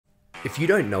If you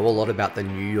don't know a lot about the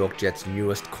New York Jets'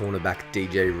 newest cornerback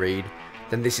DJ Reed,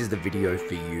 then this is the video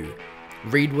for you.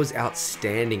 Reed was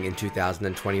outstanding in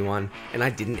 2021 and I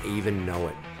didn't even know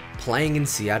it. Playing in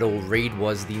Seattle, Reed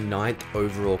was the 9th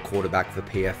overall quarterback for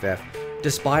PFF.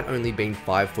 Despite only being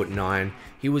 5'9",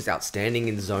 he was outstanding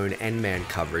in zone and man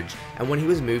coverage, and when he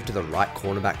was moved to the right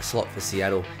cornerback slot for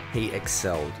Seattle, he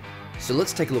excelled. So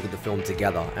let's take a look at the film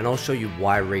together and I'll show you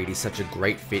why Reed is such a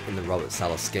great fit in the Robert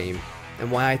Saleh scheme, and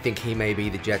why I think he may be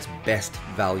the Jets' best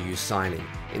value signing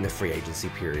in the free agency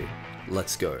period.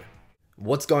 Let's go.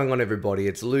 What's going on, everybody?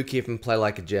 It's Luke here from Play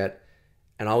Like a Jet,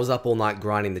 and I was up all night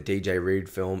grinding the DJ Reed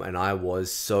film and I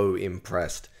was so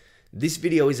impressed. This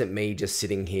video isn't me just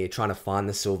sitting here trying to find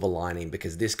the silver lining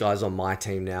because this guy's on my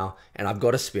team now and I've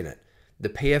got to spin it. The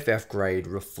PFF grade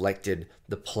reflected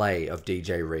the play of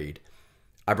DJ Reed.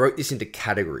 I broke this into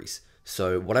categories.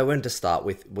 So what I wanted to start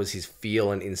with was his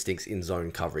feel and instincts in zone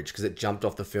coverage, because it jumped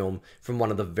off the film from one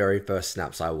of the very first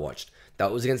snaps I watched.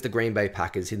 That was against the Green Bay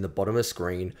Packers in the bottom of the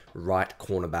screen, right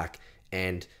cornerback.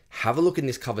 And have a look in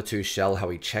this cover 2 shell, how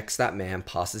he checks that man,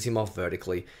 passes him off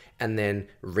vertically, and then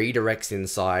redirects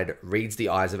inside, reads the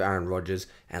eyes of Aaron Rodgers,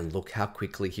 and look how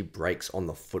quickly he breaks on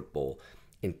the football.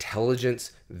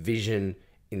 Intelligence, vision,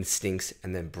 instincts,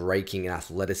 and then breaking and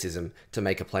athleticism to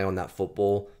make a play on that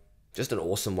football. Just an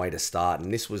awesome way to start,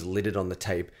 and this was littered on the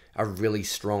tape, a really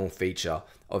strong feature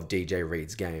of DJ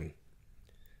Reed's game.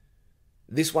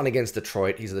 This one against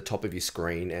Detroit, he's at the top of your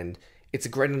screen, and it's a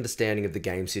great understanding of the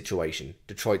game situation.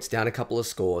 Detroit's down a couple of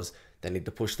scores, they need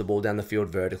to push the ball down the field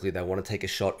vertically, they want to take a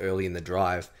shot early in the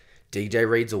drive. DJ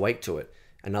Reed's awake to it.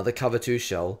 Another cover 2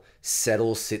 shell,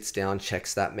 settles, sits down,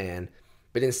 checks that man,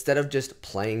 but instead of just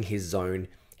playing his zone,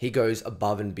 he goes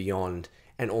above and beyond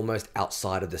and almost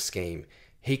outside of the scheme.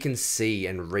 He can see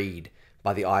and read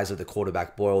by the eyes of the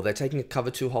quarterback. Boyle, they're taking a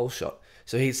cover 2 hole shot.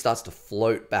 So he starts to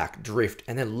float back, drift,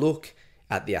 and then look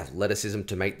at the athleticism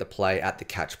to make the play at the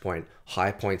catch point,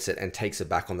 high points it, and takes it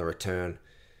back on the return.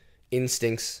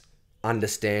 Instincts,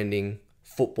 understanding,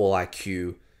 football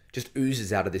IQ, just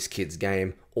oozes out of this kid's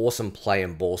game. Awesome play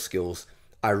and ball skills.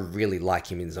 I really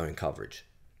like him in zone coverage.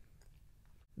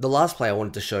 The last play I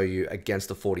wanted to show you against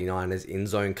the 49ers in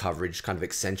zone coverage, kind of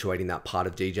accentuating that part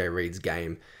of DJ Reed's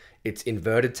game. It's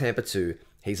inverted Tampa 2.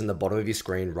 He's in the bottom of your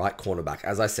screen, right cornerback.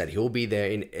 As I said, he'll be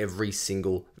there in every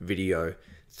single video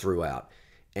throughout.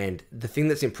 And the thing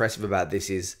that's impressive about this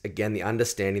is, again, the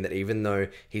understanding that even though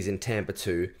he's in Tampa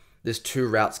 2, there's 2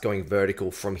 routes going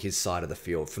vertical from his side of the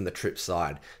field, from the trip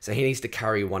side. So he needs to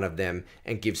carry one of them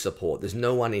and give support. There's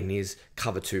no one in his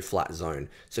cover 2 flat zone,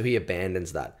 so he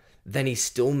abandons that. Then he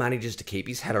still manages to keep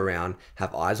his head around,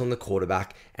 have eyes on the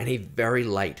quarterback, and he very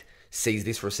late sees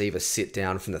this receiver sit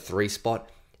down from the 3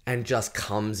 spot and just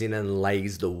comes in and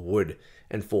lays the wood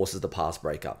and forces the pass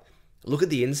breakup. Look at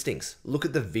the instincts, look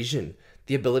at the vision,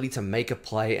 the ability to make a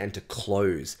play and to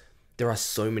close. There are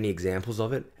so many examples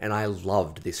of it, and I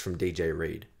loved this from DJ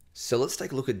Reed. So let's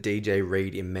take a look at DJ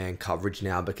Reed in man coverage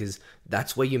now, because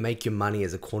that's where you make your money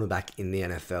as a cornerback in the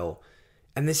NFL.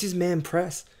 And this is man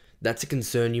press. That's a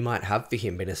concern you might have for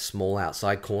him being a small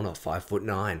outside corner,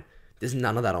 5'9". There's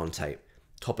none of that on tape.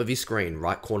 Top of your screen,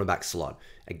 right cornerback slot.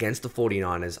 Against the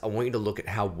 49ers, I want you to look at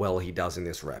how well he does in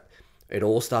this rep. It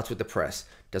all starts with the press.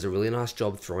 Does a really nice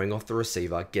job throwing off the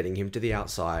receiver, getting him to the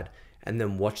outside, and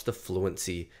then watch the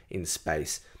fluency in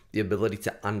space. The ability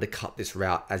to undercut this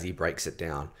route as he breaks it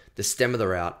down. The stem of the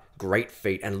route, great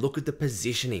feet, and look at the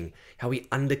positioning, how he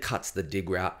undercuts the dig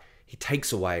route. He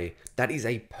takes away. That is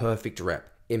a perfect rep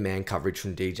in man coverage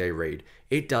from DJ Reed.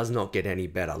 It does not get any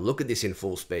better. Look at this in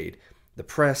full speed. The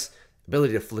press,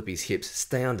 ability to flip his hips,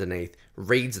 stay underneath,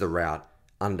 reads the route,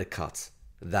 undercuts.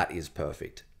 That is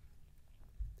perfect.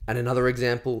 And another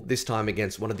example, this time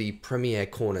against one of the premier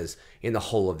corners in the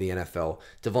whole of the NFL.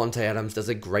 Davante Adams does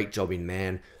a great job in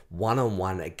man,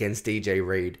 one-on-one against DJ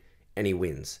Reed, and he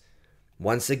wins.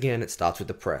 Once again, it starts with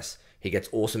the press. He gets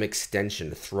awesome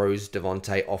extension, throws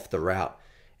Davante off the route,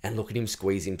 and look at him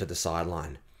squeeze him to the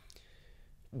sideline.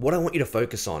 What I want you to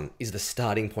focus on is the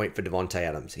starting point for Davante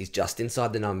Adams. He's just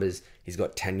inside the numbers. He's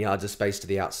got 10 yards of space to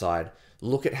the outside.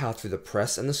 Look at how through the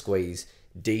press and the squeeze,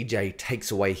 DJ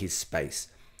takes away his space.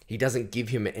 He doesn't give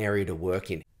him an area to work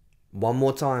in. One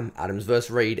more time, Adams versus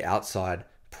Reed outside,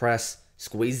 press,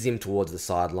 squeezes him towards the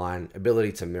sideline,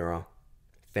 ability to mirror.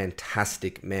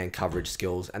 Fantastic man coverage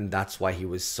skills, and that's why he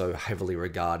was so heavily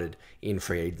regarded in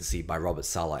free agency by Robert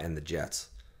Saleh and the Jets.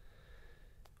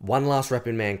 One last rep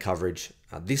in man coverage.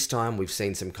 This time we've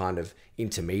seen some kind of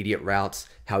intermediate routes,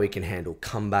 how he can handle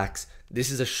comebacks.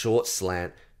 This is a short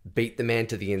slant, beat the man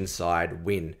to the inside,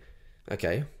 win.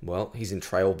 Okay, well, he's in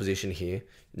trail position here.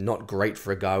 Not great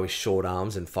for a guy with short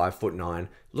arms and 5'9".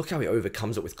 Look how he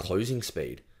overcomes it with closing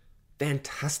speed.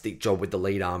 Fantastic job with the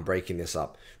lead arm breaking this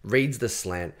up. Reads the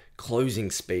slant, closing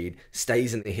speed,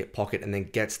 stays in the hip pocket, and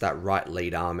then gets that right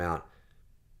lead arm out.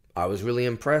 I was really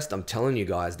impressed. I'm telling you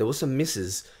guys, there were some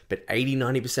misses, but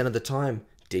 80-90% of the time,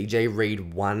 DJ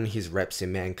Reed won his reps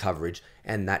in man coverage,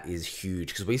 and that is huge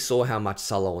because we saw how much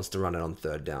Salah wants to run it on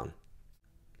third down.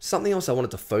 Something else I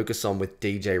wanted to focus on with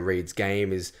DJ Reed's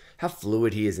game is how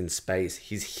fluid he is in space,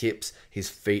 his hips, his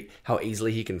feet, how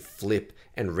easily he can flip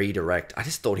and redirect. I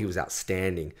just thought he was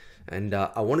outstanding. And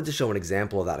I wanted to show an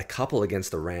example of that, a couple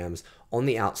against the Rams on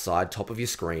the outside, top of your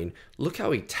screen. Look how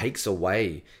he takes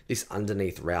away this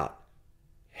underneath route.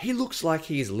 He looks like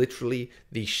he is literally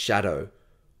the shadow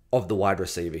of the wide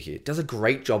receiver here. Does a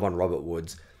great job on Robert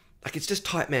Woods. Like, it's just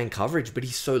tight man coverage, but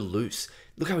he's so loose.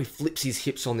 Look how he flips his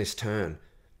hips on this turn.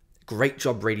 Great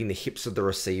job reading the hips of the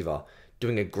receiver,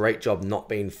 doing a great job not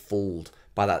being fooled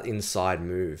by that inside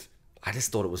move. I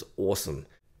just thought it was awesome.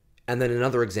 And then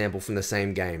another example from the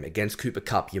same game, against Cooper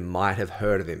Kupp, you might have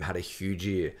heard of him, had a huge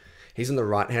year. He's on the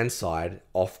right-hand side,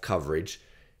 off coverage,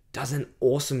 does an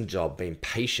awesome job being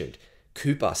patient.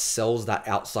 Cooper sells that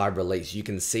outside release. You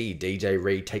can see DJ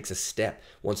Reed takes a step,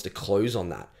 wants to close on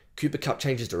that. Cooper Kupp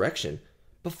changes direction.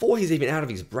 Before he's even out of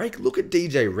his break, look at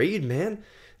DJ Reed, man.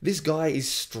 This guy is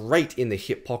straight in the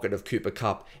hip pocket of Cooper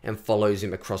Kupp and follows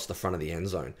him across the front of the end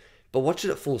zone. But watch it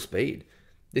at full speed.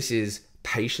 This is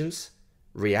patience,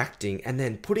 reacting, and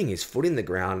then putting his foot in the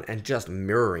ground and just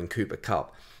mirroring Cooper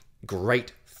Kupp.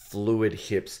 Great fluid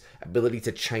hips, ability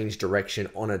to change direction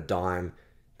on a dime.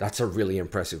 That's a really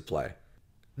impressive play.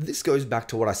 This goes back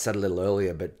to what I said a little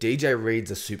earlier, but DJ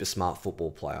Reed's a super smart football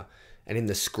player. And in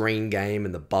the screen game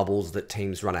and the bubbles that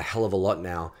teams run a hell of a lot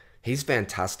now, he's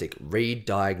fantastic. Read,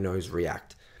 diagnose,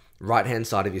 react. Right-hand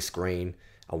side of your screen,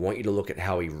 I want you to look at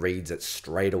how he reads it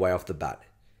straight away off the bat.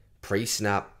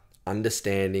 Pre-snap,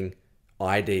 understanding,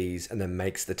 IDs, and then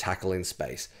makes the tackle in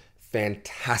space.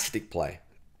 Fantastic play.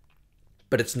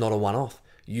 But it's not a one-off.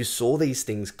 You saw these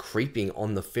things creeping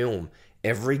on the film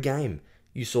every game.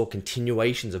 You saw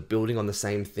continuations of building on the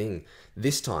same thing.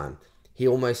 This time, he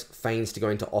almost feigns to go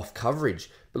into off coverage,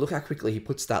 but look how quickly he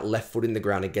puts that left foot in the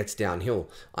ground and gets downhill.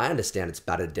 I understand it's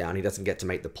battered down. He doesn't get to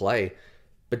make the play,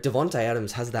 but Davante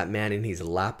Adams has that man in his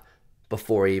lap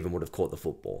before he even would have caught the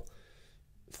football.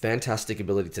 Fantastic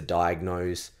ability to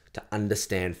diagnose, to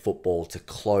understand football, to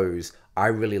close. I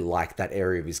really like that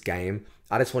area of his game.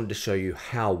 I just wanted to show you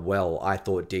how well I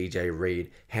thought DJ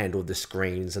Reed handled the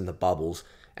screens and the bubbles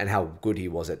and how good he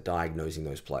was at diagnosing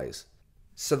those plays.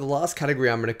 So the last category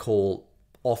I'm going to call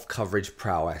off-coverage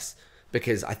prowess,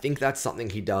 because I think that's something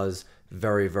he does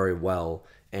very, very well.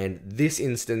 And this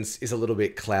instance is a little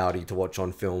bit cloudy to watch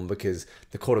on film because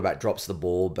the quarterback drops the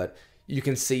ball, but you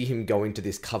can see him go into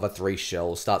this cover 3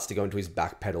 shell, starts to go into his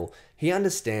back pedal. He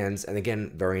understands, and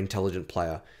again, very intelligent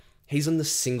player. He's on the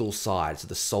single side, so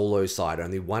the solo side,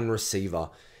 only one receiver.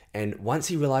 And once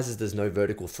he realizes there's no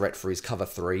vertical threat for his cover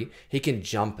 3, he can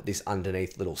jump this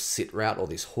underneath little sit route or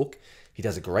this hook. He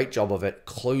does a great job of it,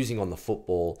 closing on the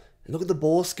football. And look at the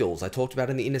ball skills I talked about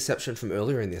in the interception from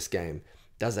earlier in this game.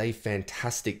 Does a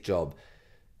fantastic job.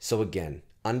 So again,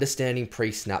 understanding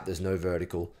pre-snap there's no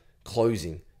vertical,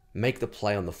 closing, make the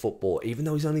play on the football, even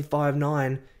though he's only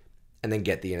 5'9", and then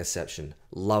get the interception.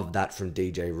 Love that from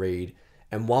DJ Reed.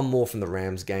 And one more from the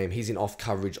Rams game. He's in off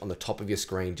coverage on the top of your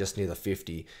screen, just near the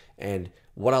 50. And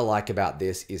what I like about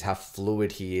this is how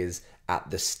fluid he is at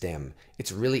the stem.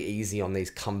 It's really easy on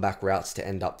these comeback routes to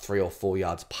end up 3 or 4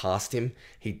 yards past him.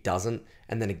 He doesn't.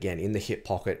 And then again, in the hip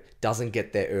pocket, doesn't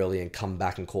get there early and come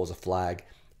back and cause a flag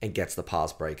and gets the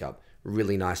pass breakup.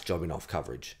 Really nice job in off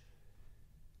coverage.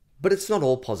 But it's not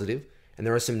all positive. And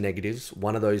there are some negatives.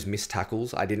 One of those missed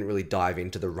tackles. I didn't really dive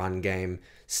into the run game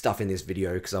stuff in this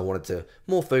video because I wanted to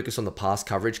more focus on the pass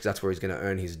coverage because that's where he's going to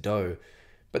earn his dough.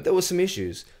 But there were some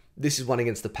issues. This is one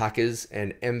against the Packers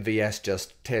and MVS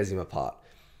just tears him apart.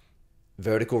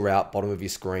 Vertical route, bottom of your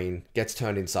screen, gets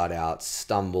turned inside out,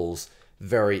 stumbles,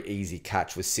 very easy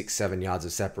catch with 6-7 yards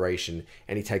of separation,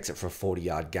 and he takes it for a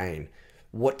 40-yard gain.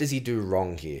 What does he do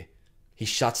wrong here? He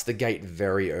shuts the gate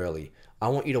very early. I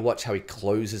want you to watch how he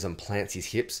closes and plants his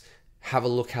hips. Have a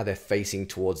look how they're facing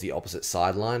towards the opposite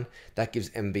sideline. That gives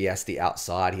MVS the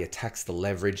outside. He attacks the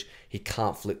leverage. He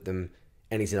can't flip them,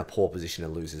 and he's in a poor position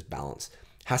and loses balance.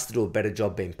 Has to do a better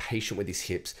job being patient with his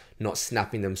hips, not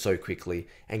snapping them so quickly,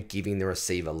 and giving the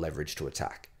receiver leverage to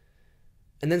attack.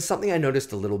 And then something I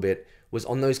noticed a little bit was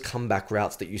on those comeback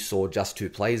routes that you saw just 2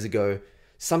 plays ago,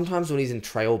 sometimes when he's in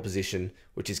trail position,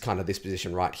 which is kind of this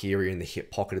position right here in the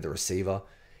hip pocket of the receiver,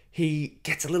 he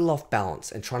gets a little off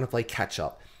balance and trying to play catch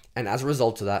up. And as a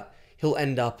result of that, he'll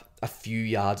end up a few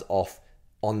yards off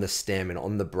on the stem and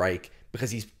on the break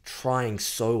because he's trying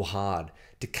so hard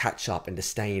to catch up and to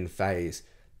stay in phase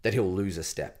that he'll lose a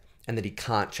step and that he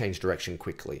can't change direction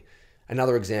quickly.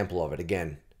 Another example of it,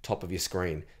 again, top of your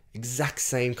screen, exact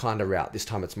same kind of route. This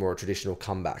time it's more a traditional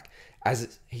comeback.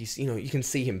 As he's, you can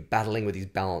see him battling with his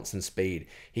balance and speed.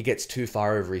 He gets too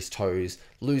far over his toes,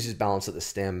 loses balance at the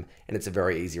stem, and it's a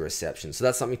very easy reception. So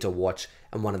that's something to watch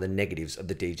and one of the negatives of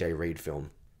the DJ Reed film.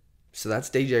 So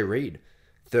that's DJ Reed.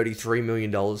 $33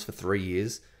 million for 3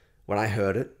 years. When I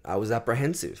heard it, I was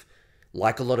apprehensive.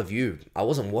 Like a lot of you, I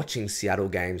wasn't watching Seattle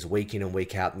games week in and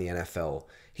week out in the NFL.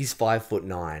 He's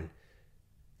 5'9".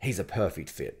 He's a perfect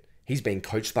fit. He's been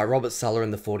coached by Robert Saleh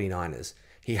in the 49ers.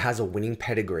 He has a winning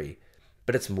pedigree,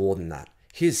 but it's more than that.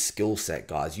 His skill set,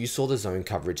 guys. You saw the zone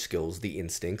coverage skills, the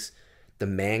instincts, the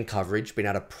man coverage, being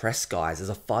able to press guys as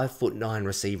a 5'9"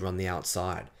 receiver on the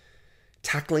outside.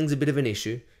 Tackling's a bit of an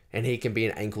issue, and he can be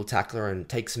an ankle tackler and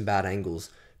take some bad angles.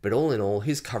 But all in all,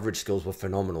 his coverage skills were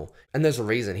phenomenal. And there's a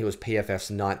reason he was PFF's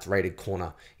 9th rated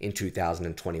corner in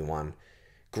 2021.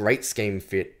 Great scheme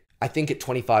fit. I think at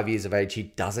 25 years of age, he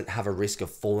doesn't have a risk of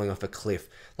falling off a cliff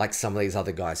like some of these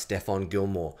other guys, Stephon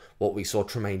Gilmore, what we saw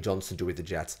Tremaine Johnson do with the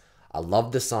Jets. I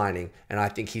love the signing, and I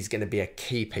think he's going to be a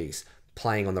key piece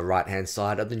playing on the right-hand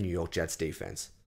side of the New York Jets defense.